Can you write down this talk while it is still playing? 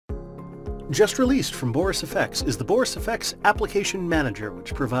Just released from Boris FX is the Boris FX Application Manager,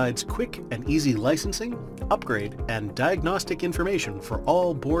 which provides quick and easy licensing, upgrade, and diagnostic information for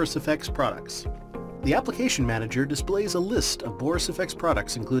all Boris FX products. The Application Manager displays a list of Boris FX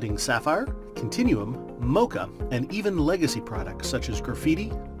products including Sapphire, Continuum, Mocha, and even legacy products such as Graffiti,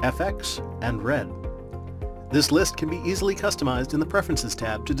 FX, and Red. This list can be easily customized in the Preferences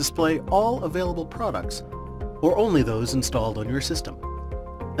tab to display all available products, or only those installed on your system.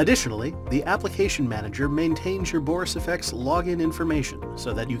 Additionally, the Application Manager maintains your Boris FX login information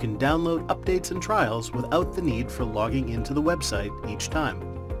so that you can download updates and trials without the need for logging into the website each time.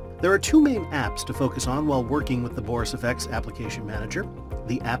 There are two main apps to focus on while working with the Boris FX Application Manager,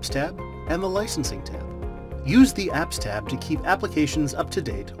 the Apps tab and the Licensing tab. Use the Apps tab to keep applications up to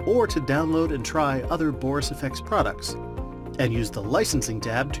date or to download and try other Boris FX products, and use the Licensing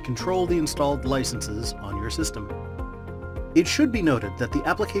tab to control the installed licenses on your system. It should be noted that the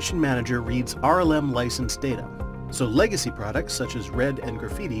Application Manager reads RLM license data, so legacy products such as Red and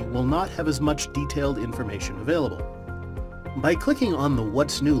Graffiti will not have as much detailed information available. By clicking on the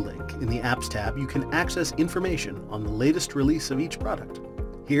What's New link in the Apps tab, you can access information on the latest release of each product.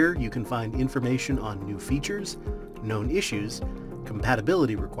 Here you can find information on new features, known issues,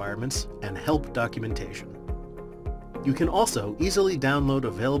 compatibility requirements, and help documentation. You can also easily download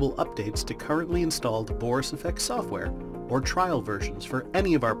available updates to currently installed Boris FX software or trial versions for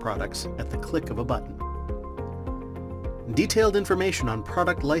any of our products at the click of a button. Detailed information on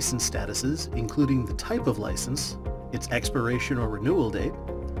product license statuses, including the type of license, its expiration or renewal date,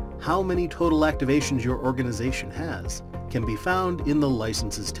 how many total activations your organization has, can be found in the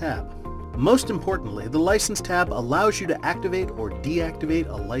Licenses tab. Most importantly, the License tab allows you to activate or deactivate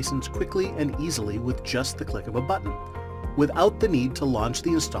a license quickly and easily with just the click of a button, without the need to launch the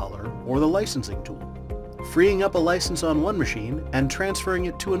installer or the licensing tool. Freeing up a license on one machine and transferring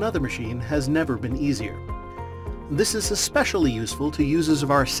it to another machine has never been easier. This is especially useful to users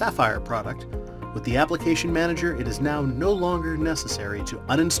of our Sapphire product. With the Application Manager, it is now no longer necessary to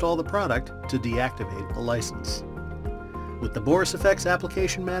uninstall the product to deactivate a license. With the Boris FX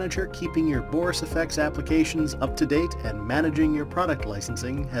Application Manager, keeping your Boris FX applications up to date and managing your product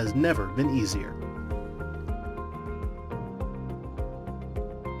licensing has never been easier.